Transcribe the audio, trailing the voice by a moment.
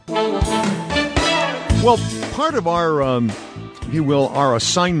Well, part of our, if you will, our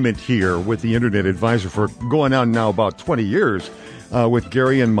assignment here with the Internet Advisor for going on now about 20 years with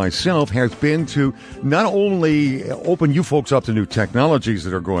Gary and myself has been to not only open you folks up to new technologies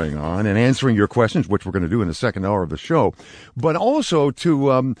that are going on and answering your questions, which we're going to do in the second hour of the show, but also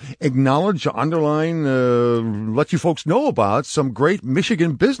to acknowledge, underline, let you folks know about some great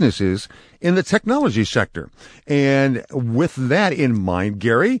Michigan businesses in the technology sector. And with that in mind,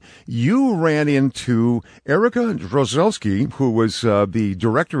 Gary, you ran into Erica Drozelski, who was the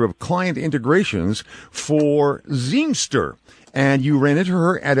Director of Client Integrations for Zeamster. And you ran into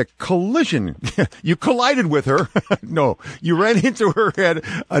her at a collision. You collided with her. No, you ran into her at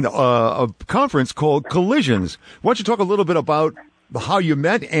a conference called Collisions. Why don't you talk a little bit about how you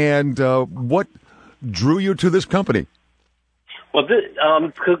met and what drew you to this company? Well,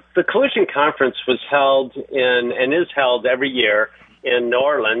 the Collision Conference was held and is held every year in New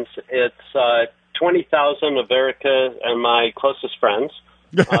Orleans. It's 20,000 of Erica and my closest friends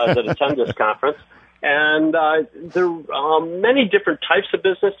that attend this conference. And there are many different types of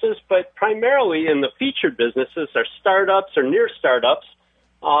businesses, but primarily in the featured businesses are startups or near startups.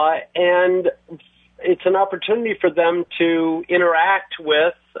 And it's an opportunity for them to interact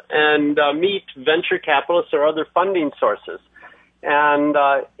with and meet venture capitalists or other funding sources. And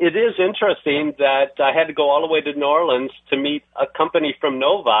it is interesting that I had to go all the way to New Orleans to meet a company from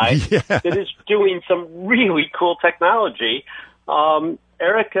Novi that is doing some really cool technology.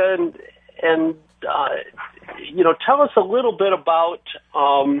 Erica and tell us a little bit about,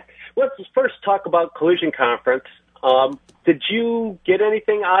 let's first talk about Collision Conference. Did you get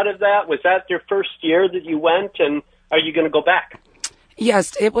anything out of that? Was that your first year that you went, and are you going to go back?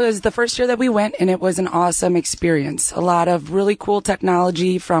 Yes, it was the first year that we went, and it was an awesome experience. A lot of really cool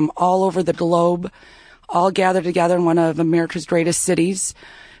technology from all over the globe, all gathered together in one of America's greatest cities.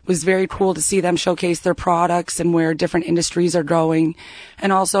 It was very cool to see them showcase their products and where different industries are going,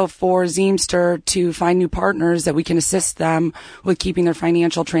 and also for Zeamster to find new partners that we can assist them with keeping their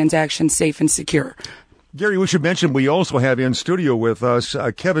financial transactions safe and secure. Gary, we should mention we also have in studio with us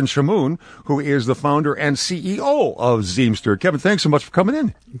Kevin Shamoon, who is the founder and CEO of Zeamster. Kevin, thanks so much for coming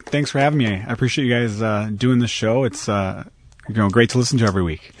in. Thanks for having me. I appreciate you guys doing this show. It's great to listen to every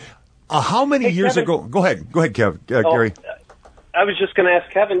week. How many years Kevin, ago? Go ahead, Kevin. Gary. I was just going to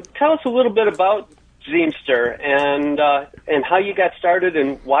ask Kevin, tell us a little bit about Zeamster and how you got started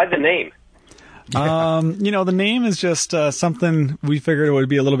and why the name. The name is just something we figured it would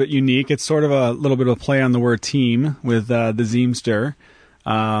be a little bit unique. It's sort of a little bit of a play on the word team with the Zeamster.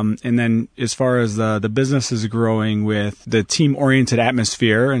 And then as far as the business is growing with the team-oriented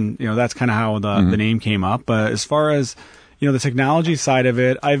atmosphere, and that's kind of how the name came up. But as far as the technology side of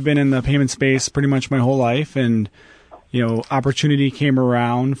it, I've been in the payment space pretty much my whole life, and opportunity came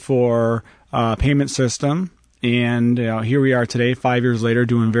around for a payment system. And here we are today, 5 years later,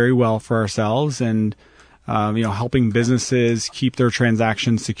 doing very well for ourselves, and helping businesses keep their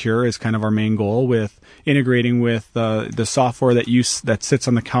transactions secure is kind of our main goal. With integrating with the software that sits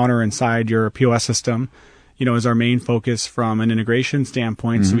on the counter inside your POS system, is our main focus from an integration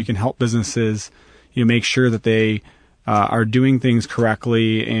standpoint. So we can help businesses, make sure that they are doing things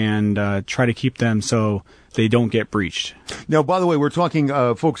correctly and try to keep them so they don't get breached. Now, by the way, we're talking,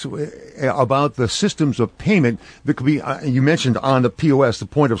 folks, about the systems of payment that could be, you mentioned on the POS, the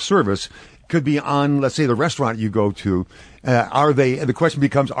point of service, could be on, let's say, the restaurant you go to. The question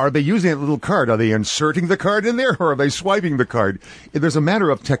becomes, are they using that little card? Are they inserting the card in there, or are they swiping the card? There's a matter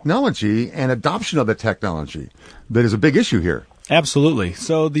of technology and adoption of the technology that is a big issue here. Absolutely.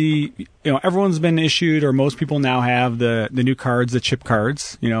 So everyone's been issued, or most people now have the new cards, the chip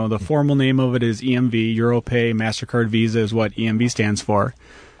cards. The formal name of it is EMV, EuroPay, MasterCard, Visa is what EMV stands for.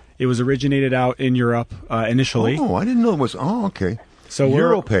 It was originated out in Europe initially. Oh, I didn't know it was. Oh, okay. So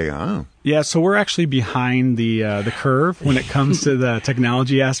EuroPay, huh? Yeah, so we're actually behind the curve when it comes to the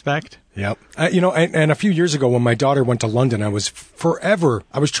technology aspect. Yep. And a few years ago when my daughter went to London, I was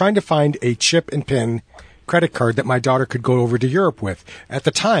trying to find a chip and PIN credit card that my daughter could go over to Europe with. At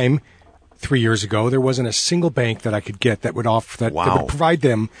the time, 3 years ago, there wasn't a single bank that I could get that would offer that would provide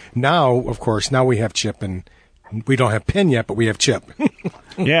them. Now, of course, we have chip, and we don't have PIN yet, but we have chip.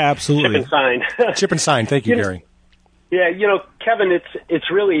 Yeah, absolutely. Chip and sign. Chip and sign. Thank you, Gary. Yeah, Kevin,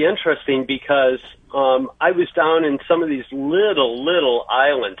 it's really interesting because I was down in some of these little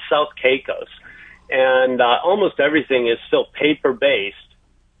islands, South Caicos, and almost everything is still paper-based,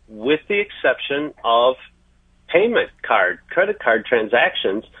 with the exception of credit card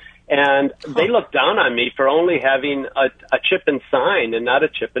transactions. And they look down on me for only having a chip and sign and not a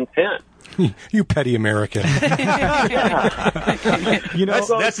chip and pin. You petty American. You know,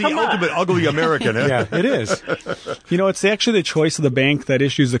 that's the ultimate ugly American. Huh? Yeah, it is. You know, it's actually the choice of the bank that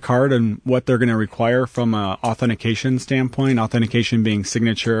issues the card and what they're going to require from an authentication standpoint, authentication being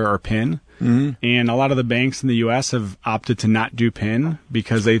signature or PIN. Mm-hmm. And a lot of the banks in the U.S. have opted to not do PIN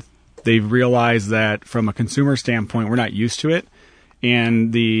because they've realized that from a consumer standpoint, we're not used to it.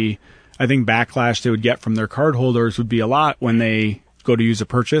 And I think backlash they would get from their cardholders would be a lot when they go to use a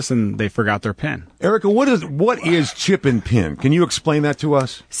purchase and they forgot their PIN. Erica, what is chip and pin? Can you explain that to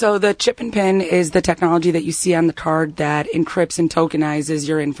us? So the chip and pin is the technology that you see on the card that encrypts and tokenizes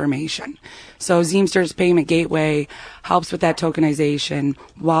your information. So Zeamster's payment gateway helps with that tokenization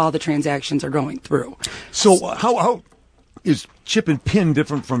while the transactions are going through. So how is chip and pin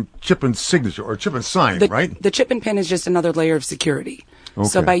different from chip and signature or chip and sign, right? The chip and pin is just another layer of security. Okay.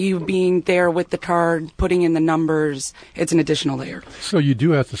 So by you being there with the card, putting in the numbers, it's an additional layer. So you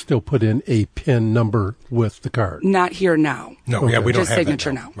do have to still put in a PIN number with the card? Not here now. No, okay. Yeah, we don't just have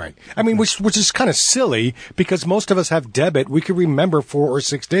signature that now. Right. I mean, which is kind of silly because most of us have debit. We could remember 4 or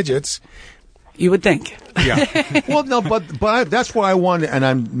 6 digits. You would think. Yeah. Well, no, but that's why I wanted,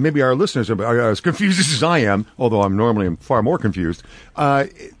 and maybe our listeners are as confused as I am, although I'm normally far more confused,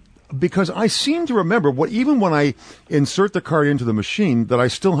 because I seem to remember even when I insert the card into the machine, that I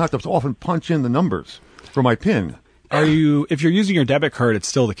still have to often punch in the numbers for my PIN. If you're using your debit card, it's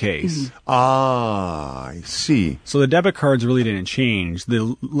still the case. Mm-hmm. Ah, I see. So the debit cards really didn't change.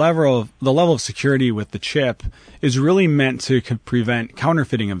 The level of security with the chip is really meant to prevent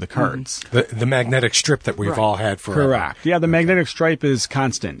counterfeiting of the cards. The magnetic strip that we've all had forever. Correct. Yeah, the magnetic stripe is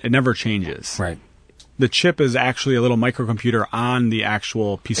constant. It never changes. Right. The chip is actually a little microcomputer on the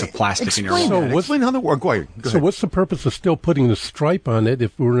actual piece of plastic in your wallet. Explain how that works. Go ahead. So what's the purpose of still putting the stripe on it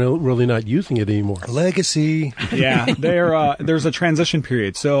if we're really not using it anymore? Legacy. Yeah, there's a transition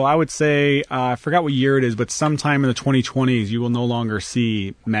period. So I would say, I forgot what year it is, but sometime in the 2020s, you will no longer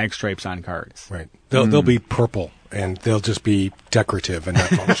see mag stripes on cards. Right. They'll be purple, and they'll just be decorative and not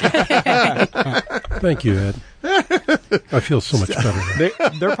functional. Thank you, Ed. I feel so much better.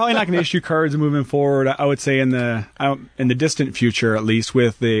 They're probably not going to issue cards moving forward. I would say in the distant future, at least,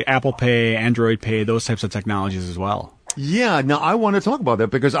 with the Apple Pay, Android Pay, those types of technologies as well. Yeah, now I want to talk about that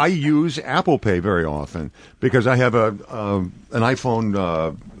because I use Apple Pay very often because I have an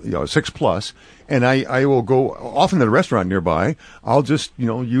iPhone 6 Plus, and I will go often at a restaurant nearby. I'll just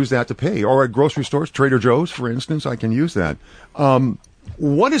use that to pay, or at grocery stores, Trader Joe's, for instance, I can use that.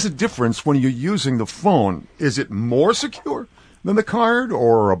 What is the difference when you're using the phone? Is it more secure than the card,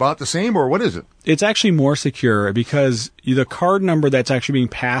 or about the same, or what is it? It's actually more secure because the card number that's actually being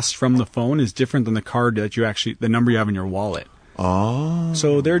passed from the phone is different than the card the number you have in your wallet. Oh.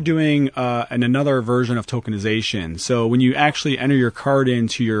 So they're doing another version of tokenization. So when you actually enter your card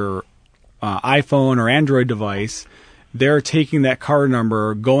into your iPhone or Android device, they're taking that card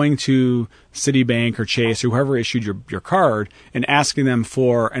number, going to Citibank or Chase or whoever issued your card, and asking them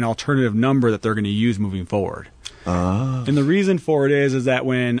for an alternative number that they're going to use moving forward. And the reason for it is that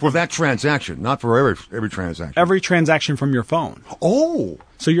for that transaction, not for every transaction. Every transaction from your phone. Oh.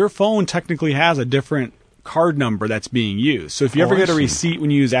 So your phone technically has a different card number that's being used. So if you ever get a receipt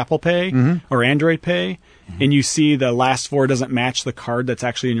when you use Apple Pay or Android Pay, and you see the last 4 doesn't match the card that's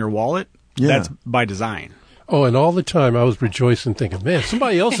actually in your wallet, that's by design. Oh, and all the time I was rejoicing, thinking, man,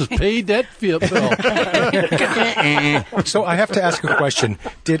 somebody else has paid that bill. So I have to ask a question.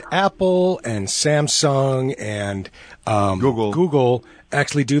 Did Apple and Samsung and Google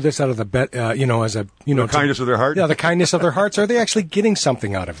actually do this out of the kindness of their heart? Yeah, the kindness of their hearts. Are they actually getting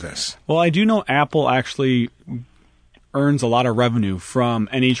something out of this? Well, I do know Apple actually earns a lot of revenue from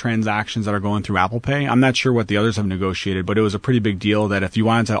any transactions that are going through Apple Pay. I'm not sure what the others have negotiated, but it was a pretty big deal that if you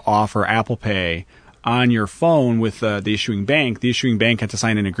wanted to offer Apple Pay on your phone with the issuing bank had to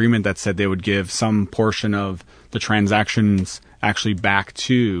sign an agreement that said they would give some portion of the transactions actually back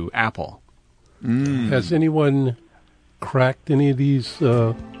to Apple. Has anyone cracked any of these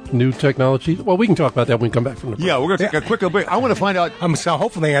new technologies? Well, we can talk about that when we come back from the break. Yeah, we're going to take a quick break. I want to find out. So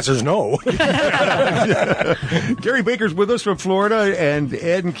hopefully the answer is no. Gary Baker's with us from Florida, and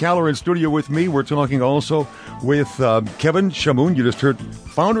Ed and Cal are in studio with me. We're talking also with Kevin Shamoun. You just heard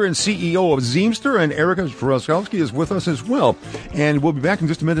founder and CEO of Zeamster, and Erica Droskowski is with us as well. And we'll be back in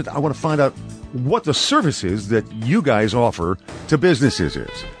just a minute. I want to find out what the services that you guys offer to businesses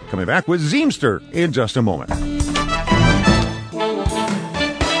is. Coming back with Zeamster in just a moment.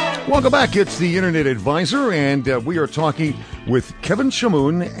 Welcome back. It's the Internet Advisor, and we are talking with Kevin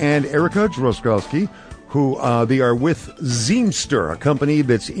Shamoun and Erica Droskowski, who they are with Zeamster, a company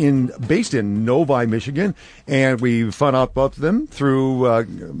that's based in Novi, Michigan, and we found out about them through a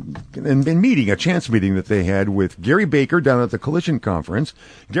chance meeting that they had with Gary Baker down at the Collision Conference.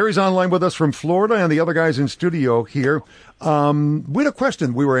 Gary's online with us from Florida, and the other guys in studio here. We had a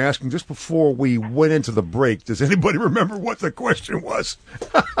question we were asking just before we went into the break. Does anybody remember what the question was?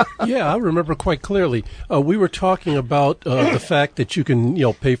 Yeah, I remember quite clearly. We were talking about the fact that you can,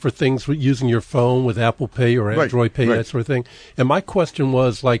 pay for things using your phone with Apple Pay or Android Pay, that sort of thing. And my question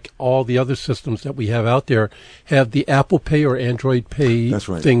was, like all the other systems that we have out there, have the Apple Pay or Android Pay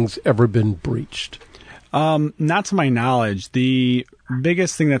things ever been breached? Not to my knowledge. The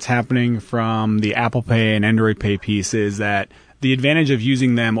biggest thing that's happening from the Apple Pay and Android Pay piece is that the advantage of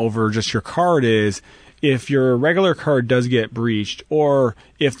using them over just your card is if your regular card does get breached, or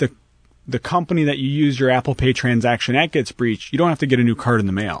if the company that you use your Apple Pay transaction at gets breached, you don't have to get a new card in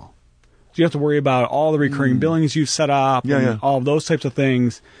the mail. So you have to worry about all the recurring billings you've set up and all of those types of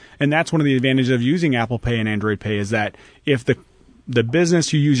things. And that's one of the advantages of using Apple Pay and Android Pay is that if the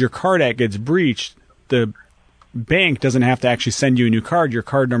business you use your card at gets breached, the bank doesn't have to actually send you a new card. Your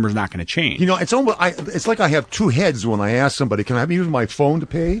card number is not going to change. It's like I have two heads when I ask somebody, can I use my phone to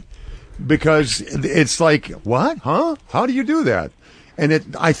pay? Because it's like, what? Huh? How do you do that?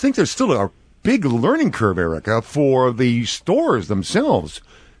 And I think there's still a big learning curve, Erica, for the stores themselves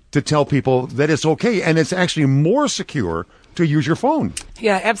to tell people that it's okay and it's actually more secure to use your phone.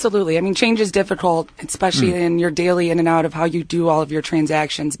 Yeah, absolutely. I mean, change is difficult, especially in your daily in and out of how you do all of your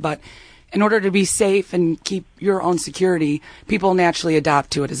transactions, but in order to be safe and keep your own security, people naturally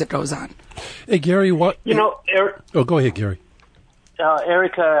adopt to it as it goes on. Hey, Gary, what... Oh, go ahead, Gary.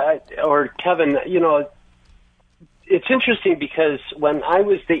 Erica or Kevin, it's interesting because when I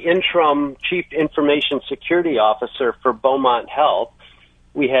was the interim Chief Information Security Officer for Beaumont Health,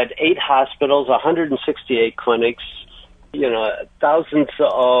 we had 8 hospitals, 168 clinics, thousands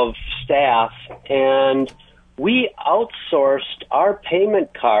of staff, and we outsourced our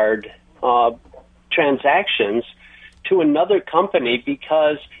payment card transactions to another company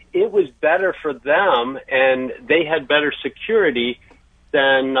because it was better for them and they had better security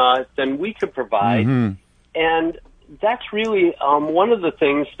than we could provide. Mm-hmm. And that's really one of the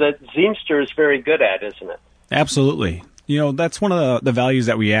things that Zeamster is very good at, isn't it? Absolutely. That's one of the values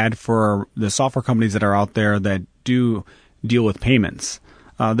that we add for the software companies that are out there that do deal with payments.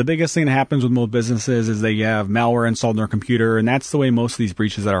 The biggest thing that happens with most businesses is they have malware installed in their computer, and that's the way most of these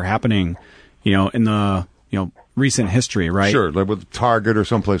breaches that are happening, in the recent history, right? Sure, like with Target or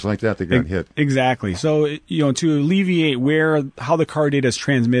someplace like that, they got hit. Exactly. So, to alleviate how the card data is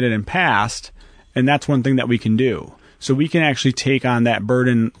transmitted and passed, and that's one thing that we can do. So we can actually take on that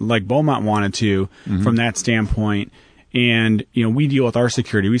burden like Beaumont wanted to from that standpoint, and we deal with our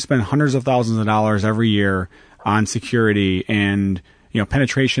security. We spend hundreds of thousands of dollars every year on security and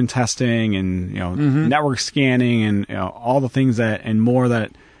penetration testing and, network scanning and, all the things and more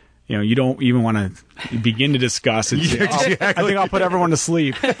that, you don't even want to begin to discuss. Exactly. I think I'll put everyone to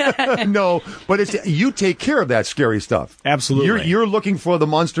sleep. No, but you take care of that scary stuff. Absolutely. You're looking for the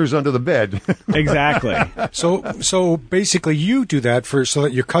monsters under the bed. Exactly. So basically you do that so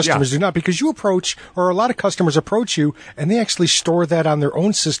that your customers do not, because a lot of customers approach you and they actually store that on their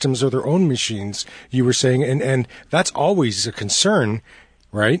own systems or their own machines, you were saying, and that's always a concern.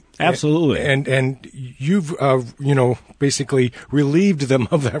 Right? Absolutely. And you've, basically relieved them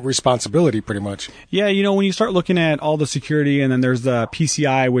of that responsibility pretty much. Yeah, when you start looking at all the security, and then there's the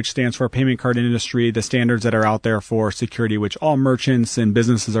PCI, which stands for Payment Card Industry, the standards that are out there for security, which all merchants and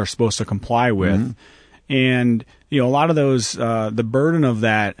businesses are supposed to comply with. Mm-hmm. And, a lot of those, the burden of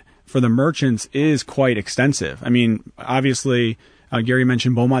that for the merchants is quite extensive. I mean, obviously... Gary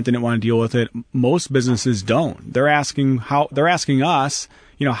mentioned Beaumont didn't want to deal with it. Most businesses don't. They're asking us,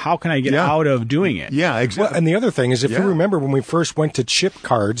 how can I get out of doing it? Yeah, exactly. Well, and the other thing is, if you remember when we first went to chip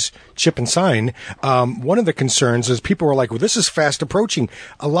and sign, one of the concerns is people were like, well, this is fast approaching.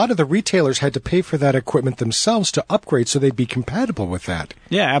 A lot of the retailers had to pay for that equipment themselves to upgrade so they'd be compatible with that.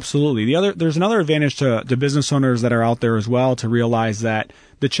 Yeah, absolutely. There's another advantage to business owners that are out there as well to realize that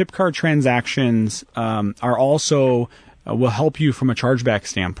the chip card transactions are also... will help you from a chargeback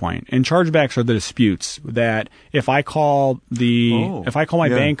standpoint. And chargebacks are the disputes that if I call my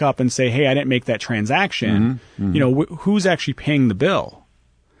bank up and say, hey, I didn't make that transaction, who's actually paying the bill?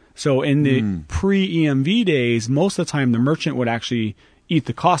 So in the pre-EMV days, most of the time the merchant would actually eat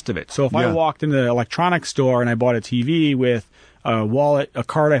the cost of it. So if I walked into the electronics store and I bought a TV with a wallet, a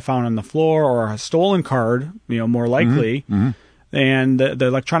card I found on the floor, or a stolen card, more likely, and the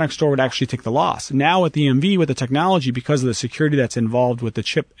electronics store would actually take the loss. Now with the EMV, with the technology, because of the security that's involved with the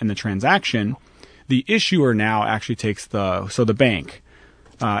chip and the transaction, the issuer now actually takes the bank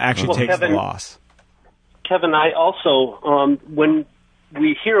takes the loss. Kevin, I also, when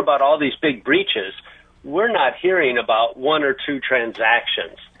we hear about all these big breaches, we're not hearing about one or two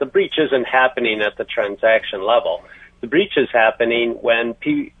transactions. The breach isn't happening at the transaction level. The breach is happening when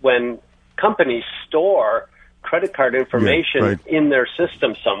companies store credit card information in their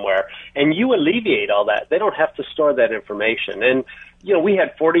system somewhere, and you alleviate all that. They don't have to store that information. And we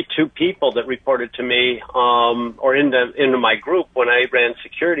had 42 people that reported to me or into my group when I ran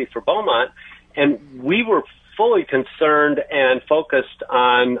security for Beaumont, and we were fully concerned and focused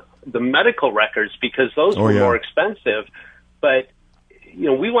on the medical records because those were more expensive. But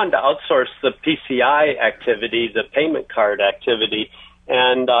we wanted to outsource the PCI activity, the payment card activity,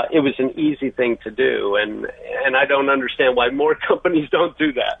 and it was an easy thing to do. And I don't understand why more companies don't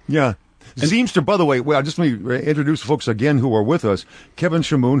do that. Yeah. Zeamster, by the way, just let me introduce folks again who are with us. Kevin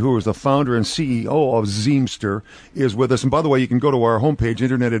Shamoon, who is the founder and CEO of Zeamster, is with us. And by the way, you can go to our homepage,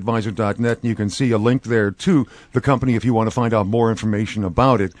 internetadvisor.net, and you can see a link there to the company if you want to find out more information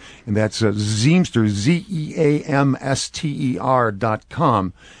about it. And that's Zeamster,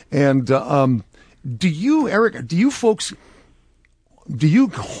 ZEAMSTER.com. And do you folks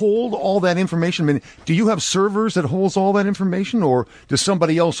hold all that information? I mean, do you have servers that holds all that information, or does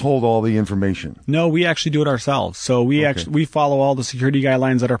somebody else hold all the information? No, we actually do it ourselves. So we follow all the security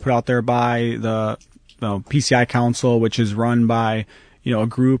guidelines that are put out there by the PCI Council, which is run by a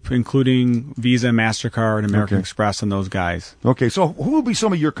group including Visa, MasterCard, American Express, and those guys. Okay, so who will be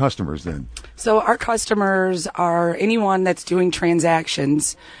some of your customers then? So our customers are anyone that's doing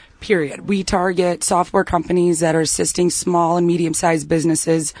transactions. Period. We target software companies that are assisting small and medium-sized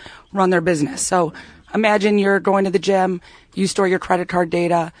businesses run their business. So imagine you're going to the gym, you store your credit card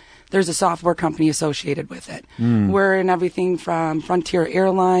data, there's a software company associated with it. We're in everything from Frontier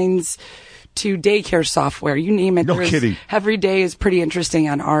Airlines to daycare software, you name it. No kidding. Every day is pretty interesting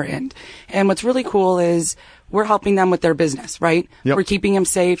on our end. And what's really cool is we're helping them with their business, right? Yep. We're keeping them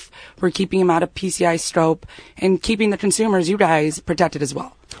safe, we're keeping them out of PCI scope, and keeping the consumers, you guys, protected as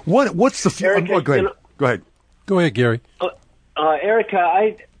well. What's the future? Go ahead. Go ahead, Gary.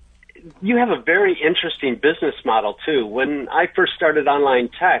 Erica, you have a very interesting business model, too. When I first started Online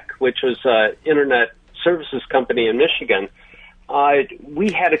Tech, which was an internet services company in Michigan,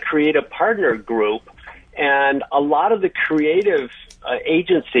 we had a creative partner group, and a lot of the creative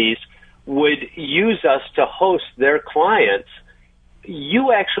agencies would use us to host their clients.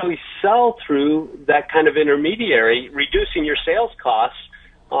 You actually sell through that kind of intermediary, reducing your sales costs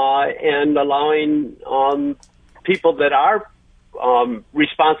and allowing people that are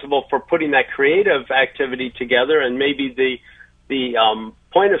responsible for putting that creative activity together and maybe the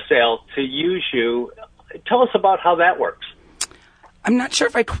point of sale to use you. Tell us about how that works. I'm not sure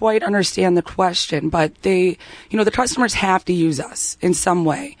if I quite understand the question, but the customers have to use us in some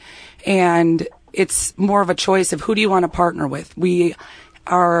way. And it's more of a choice of who do you want to partner with. We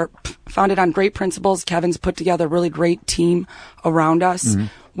are founded on great principles. Kevin's put together a really great team around us. Mm-hmm.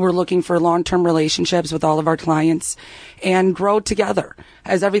 We're looking for long-term relationships with all of our clients and grow together.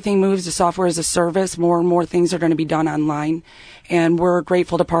 As everything moves to software as a service, more and more things are going to be done online. And we're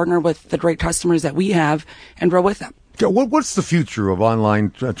grateful to partner with the great customers that we have and grow with them. What's the future of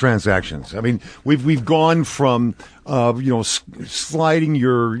online transactions? I mean, we've gone from sliding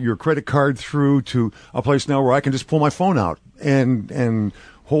your credit card through to a place now where I can just pull my phone out and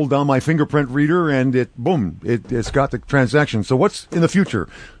hold down my fingerprint reader and it's got the transaction. So what's in the future?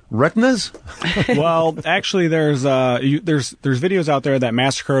 Retinas? Well, actually, there's videos out there that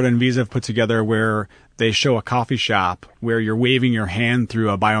MasterCard and Visa have put together where they show a coffee shop where you're waving your hand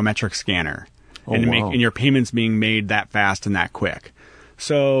through a biometric scanner. And your payments being made that fast and that quick.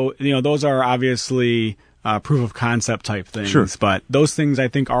 So, those are obviously proof of concept type things. Sure. But those things I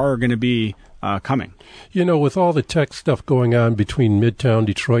think are going to be coming. With all the tech stuff going on between Midtown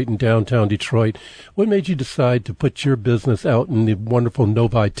Detroit and downtown Detroit, what made you decide to put your business out in the wonderful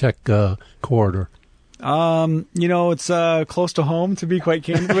Novi Tech corridor? It's close to home, to be quite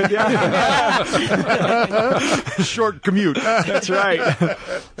candid with you. Short commute. That's right.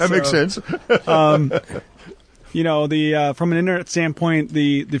 That makes sense. From an internet standpoint,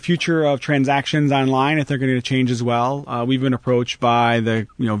 the future of transactions online, I think, are going to change as well. We've been approached by the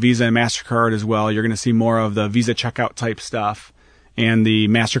Visa and MasterCard as well. You're going to see more of the Visa checkout type stuff and the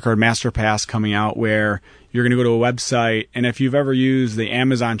MasterCard MasterPass coming out, where you're going to go to a website, and if you've ever used the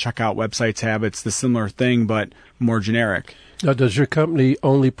Amazon checkout website tab, it's the similar thing, but more generic. Now, does your company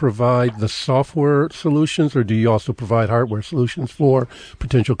only provide the software solutions, or do you also provide hardware solutions for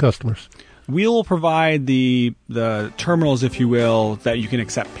potential customers? we'll provide the terminals, if you will, that you can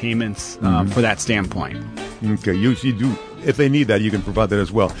accept payments for that standpoint. Okay, you do. If they need that, you can provide that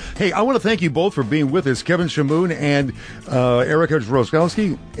as well. Hey, I want to thank you both for being with us, Kevin Shamoon and Erica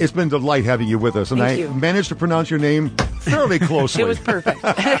Droskowski. It's been a delight having you with us, and Thank you. managed to pronounce your name fairly closely. It was perfect.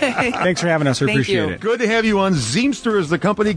 Thanks for having us. We appreciate it. Good to have you on. Zeamster is the company.